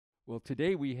Well,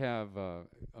 today we have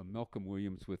Malcolm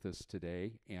Williams with us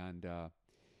today, and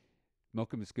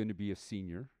Malcolm is going to be a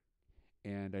senior.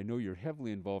 And I know you're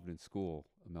heavily involved in school,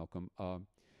 Malcolm.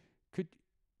 Could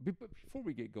before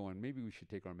we get going, maybe we should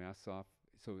take our masks off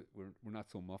so we're not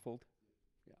so muffled.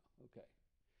 Yeah. Okay.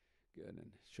 Good.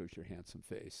 And shows your handsome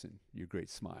face and your great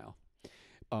smile.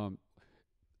 Um,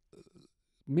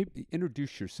 Maybe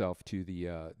introduce yourself to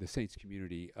the Saints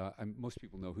community. Most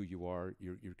people know who you are.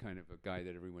 You're kind of a guy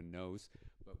that everyone knows.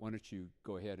 But why don't you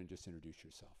go ahead and just introduce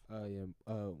yourself? Yeah.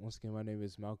 Once again, my name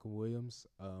is Malcolm Williams.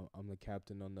 I'm the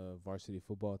captain on the varsity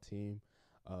football team.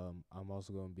 I'm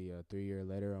also going to be a 3-year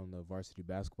later on the varsity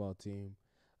basketball team.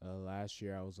 Last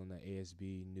year, I was on the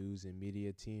ASB news and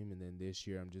media team, and then this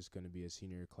year, I'm just going to be a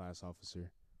senior class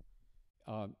officer.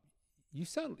 Um, you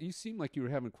seem like you were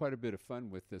having quite a bit of fun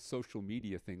with the social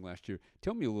media thing last year.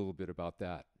 Tell me a little bit about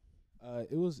that.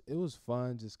 It was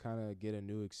fun, just kind of get a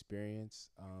new experience,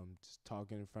 just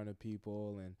talking in front of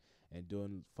people and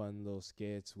doing fun little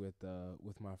skits with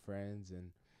my friends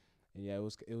and yeah,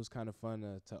 it was kind of fun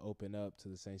to open up to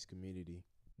the Saints community.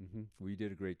 Well, you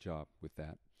did a great job with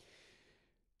that.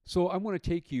 So I want to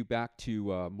take you back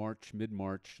to mid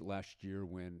March last year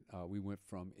when we went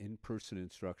from in-person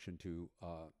instruction to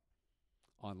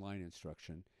online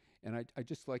instruction. And I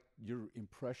just like your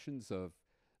impressions of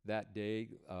that day.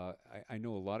 I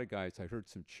know a lot of guys, I heard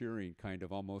some cheering, kind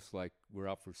of almost like we're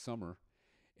out for summer.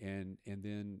 And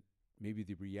then maybe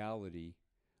the reality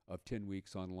of 10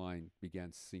 weeks online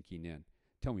began sinking in.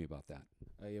 Tell me about that.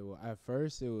 Yeah, well, at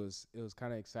first it was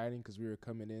kind of exciting because we were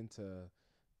coming into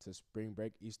to spring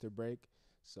break, Easter break.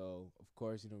 So of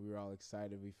course, we were all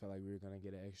excited. We felt like we were gonna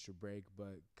get an extra break,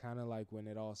 but kind of like when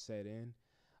it all set in,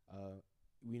 uh,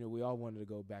 we all wanted to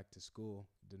go back to school,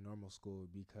 the normal school,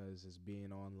 because as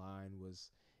being online was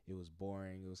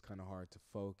boring. It was kind of hard to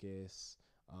focus.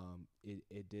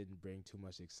 It didn't bring too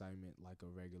much excitement like a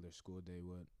regular school day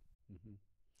would. hmm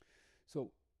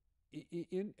So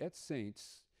in at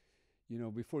Saints,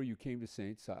 before you came to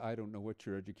Saints, I don't know what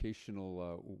your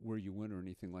educational, where you went or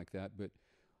anything like that, but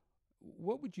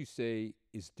what would you say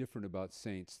is different about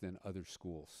Saints than other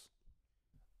schools?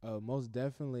 Most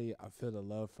definitely, I feel the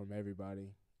love from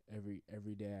everybody.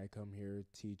 Every day I come here,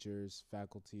 teachers,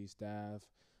 faculty, staff,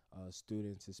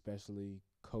 students, especially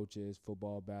coaches,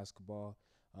 football, basketball.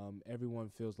 Everyone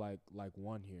feels like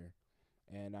one here,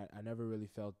 and I never really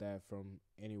felt that from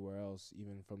anywhere else,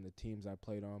 even from the teams I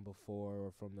played on before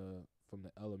or from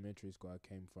the elementary school I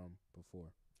came from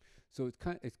before. So it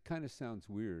kind of sounds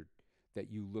weird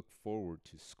that you look forward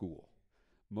to school.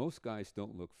 Most guys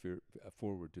don't look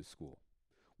forward to school.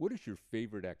 What is your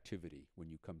favorite activity when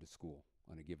you come to school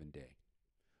on a given day?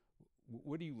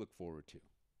 What do you look forward to?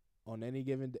 On any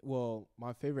given day, well,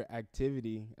 my favorite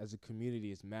activity as a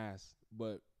community is mass,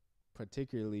 but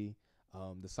particularly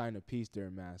the sign of peace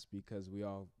during mass because we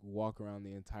all walk around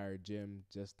the entire gym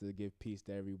just to give peace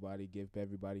to everybody, give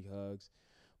everybody hugs.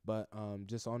 But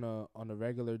just on a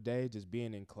regular day, just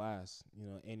being in class,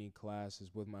 any class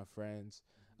is with my friends.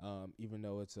 Even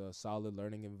though it's a solid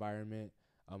learning environment,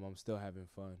 I'm still having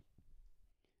fun.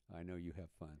 I know you have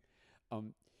fun.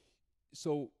 Um,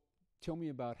 so tell me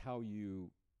about how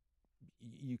you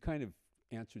kind of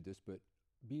answered this, but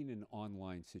being in an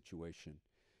online situation,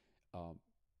 um,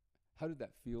 how did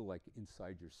that feel like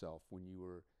inside yourself when you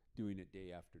were doing it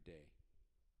day after day?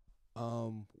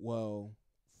 Well,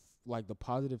 like the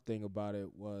positive thing about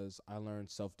it was I learned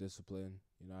self discipline.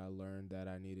 I learned that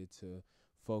I needed to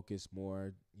focus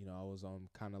more. I was on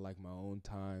kind of like my own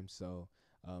time, so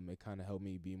it kind of helped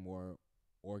me be more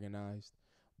organized.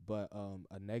 But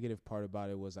a negative part about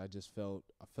it was I felt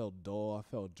dull, I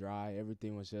felt dry.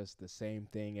 Everything was just the same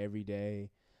thing every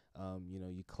day.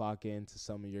 You clock into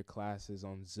some of your classes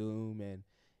on Zoom, and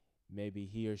maybe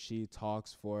he or she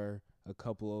talks for a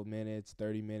couple of minutes,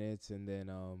 30 minutes, and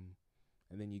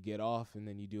then you get off and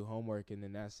then you do homework and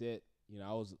then that's it.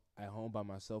 I was at home by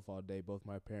myself all day. Both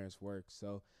my parents worked,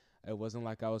 so it wasn't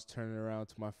like I was turning around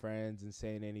to my friends and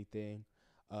saying anything.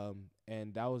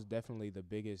 And that was definitely the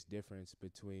biggest difference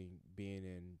between being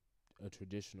in a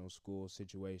traditional school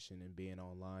situation and being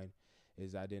online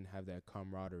is I didn't have that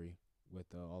camaraderie with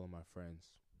all of my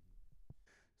friends.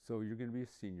 So you're going to be a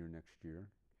senior next year.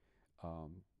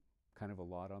 Um, Kind of a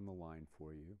lot on the line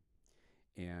for you,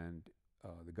 and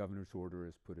the governor's order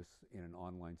has put us in an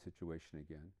online situation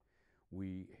again.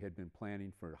 We had been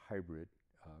planning for a hybrid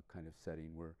kind of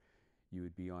setting where you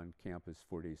would be on campus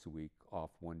 4 days a week, off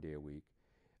 1 day a week.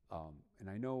 And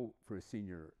I know for a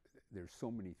senior, there's so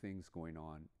many things going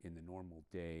on in the normal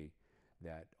day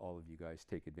that all of you guys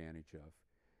take advantage of.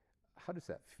 How does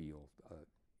that feel?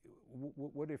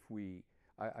 What if we?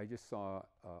 I just saw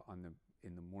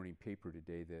in the morning paper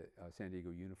today that San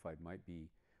Diego Unified might be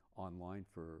online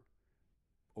for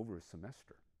over a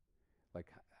semester. Like,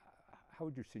 how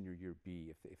would your senior year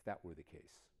be if that were the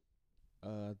case?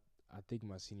 I think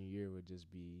my senior year would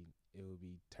be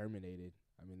terminated.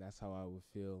 I mean, that's how I would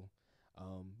feel.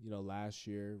 Last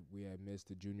year we had missed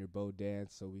the junior boat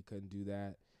dance, so we couldn't do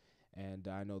that. And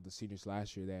I know the seniors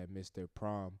last year, they had missed their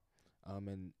prom.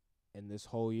 And this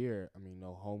whole year, I mean,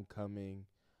 no homecoming,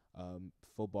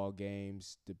 football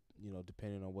games,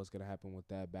 depending on what's going to happen with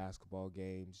that, basketball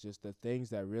games, just the things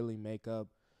that really make up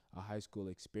a high school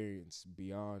experience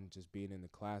beyond just being in the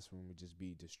classroom would just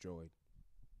be destroyed.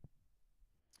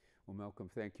 Well, Malcolm,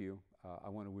 thank you. I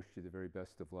want to wish you the very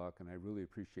best of luck, and I really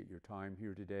appreciate your time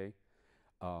here today.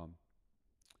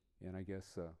 And I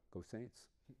guess go Saints.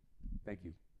 Thank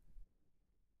you.